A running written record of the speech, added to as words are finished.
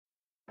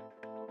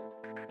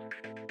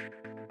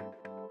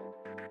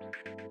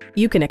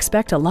You can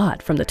expect a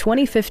lot from the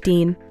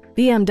 2015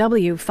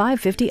 BMW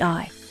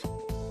 550i.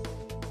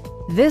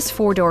 This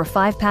four-door,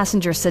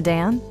 five-passenger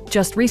sedan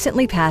just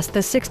recently passed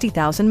the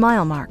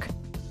 60,000-mile mark.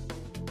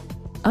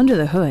 Under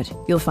the hood,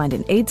 you'll find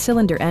an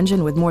 8-cylinder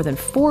engine with more than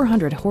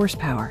 400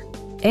 horsepower.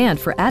 And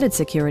for added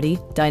security,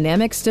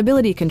 dynamic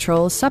stability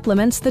control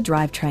supplements the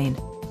drivetrain.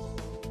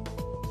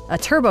 A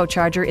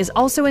turbocharger is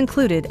also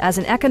included as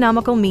an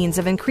economical means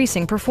of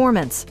increasing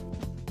performance.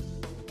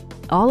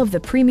 All of the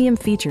premium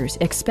features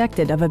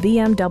expected of a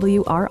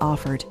BMW are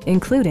offered,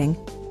 including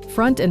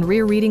front and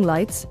rear reading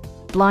lights,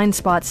 blind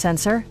spot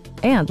sensor,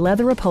 and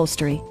leather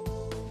upholstery.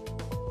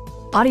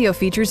 Audio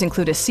features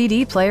include a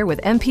CD player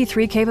with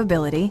MP3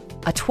 capability,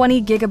 a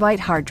 20-gigabyte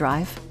hard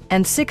drive,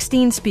 and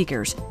 16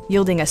 speakers,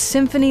 yielding a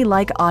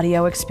symphony-like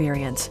audio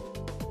experience.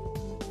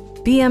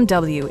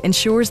 BMW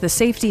ensures the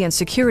safety and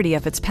security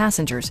of its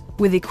passengers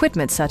with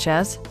equipment such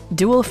as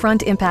dual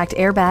front impact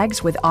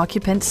airbags with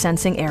occupant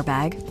sensing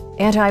airbag,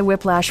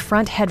 anti-whiplash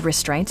front head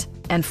restraints,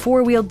 and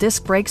four-wheel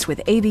disc brakes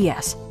with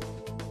ABS.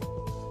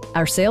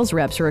 Our sales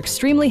reps are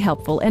extremely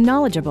helpful and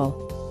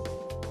knowledgeable.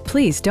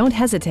 Please don't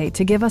hesitate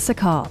to give us a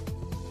call.